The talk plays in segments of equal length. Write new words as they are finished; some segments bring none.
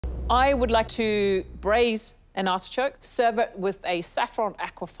I would like to braise an artichoke, serve it with a saffron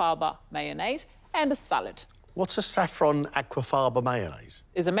aquafaba mayonnaise and a salad. What's a saffron aquafaba mayonnaise?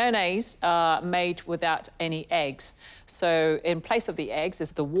 It's a mayonnaise made without any eggs. So in place of the eggs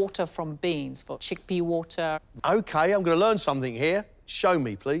is the water from beans, for chickpea water. OK, I'm going to learn something here. Show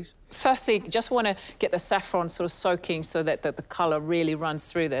me, please. Firstly, just want to get the saffron sort of soaking so that the colour really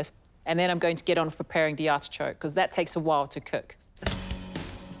runs through this. And then I'm going to get on with preparing the artichoke, because that takes a while to cook.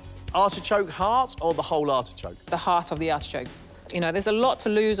 Artichoke heart or the whole artichoke? The heart of the artichoke. You know, there's a lot to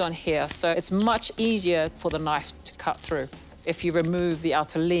lose on here, so it's much easier for the knife to cut through. If you remove the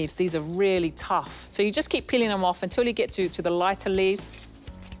outer leaves, these are really tough. So you just keep peeling them off until you get to the lighter leaves.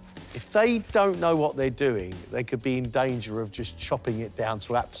 If they don't know what they're doing, they could be in danger of just chopping it down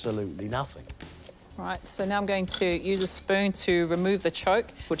to absolutely nothing. Right, so now I'm going to use a spoon to remove the choke,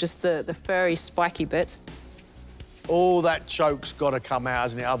 which is the furry, spiky bits. All that choke's got to come out,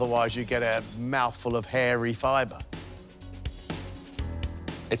 hasn't it? Otherwise, you get a mouthful of hairy fibre.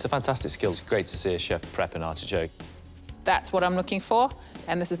 It's a fantastic skill. It's great to see a chef prep an artichoke. That's what I'm looking for,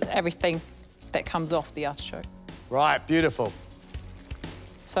 and this is everything that comes off the artichoke. Right, beautiful.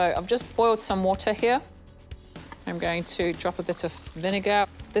 So I've just boiled some water here. I'm going to drop a bit of vinegar.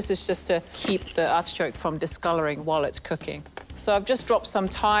 This is just to keep the artichoke from discolouring while it's cooking. So I've just dropped some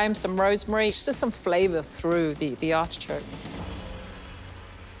thyme, some rosemary, just some flavour through the artichoke.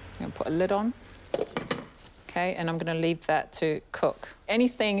 I'm going to put a lid on. OK, and I'm going to leave that to cook.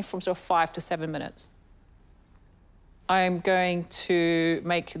 Anything from sort of 5 to 7 minutes. I'm going to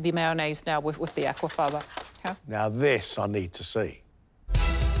make the mayonnaise now with the aquafaba. Okay? Now this I need to see.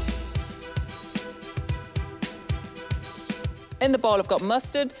 In the bowl, I've got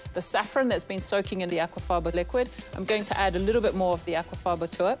mustard, the saffron that's been soaking in the aquafaba liquid. I'm going to add a little bit more of the aquafaba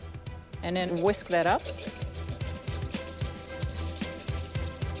to it, and then whisk that up.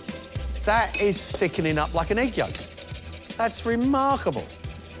 That is thickening up like an egg yolk. That's remarkable.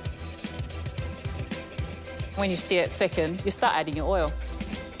 When you see it thicken, you start adding your oil.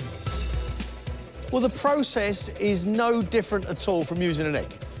 Well, the process is no different at all from using an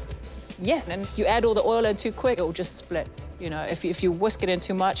egg. Yes, and you add all the oil in too quick, it will just split. You know, if you whisk it in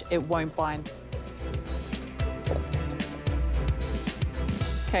too much, it won't bind.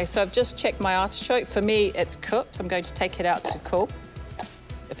 OK, so I've just checked my artichoke. For me, it's cooked. I'm going to take it out to cool.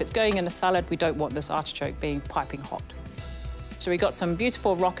 If it's going in a salad, we don't want this artichoke being piping hot. So we got some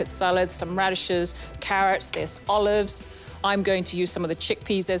beautiful rocket salads, some radishes, carrots, there's olives. I'm going to use some of the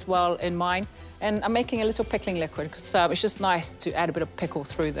chickpeas as well in mine. And I'm making a little pickling liquid, because it's just nice to add a bit of pickle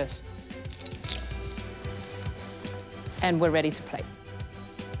through this. And we're ready to plate.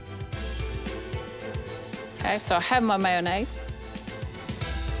 OK, so I have my mayonnaise.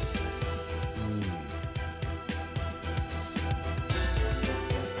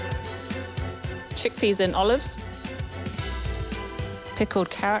 Chickpeas and olives. Pickled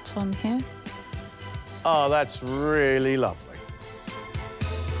carrots on here. Oh, that's really lovely.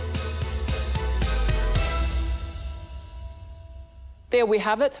 There we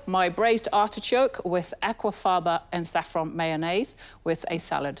have it, my braised artichoke with aquafaba and saffron mayonnaise with a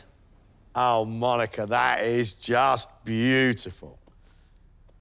salad. Oh, Monica, that is just beautiful.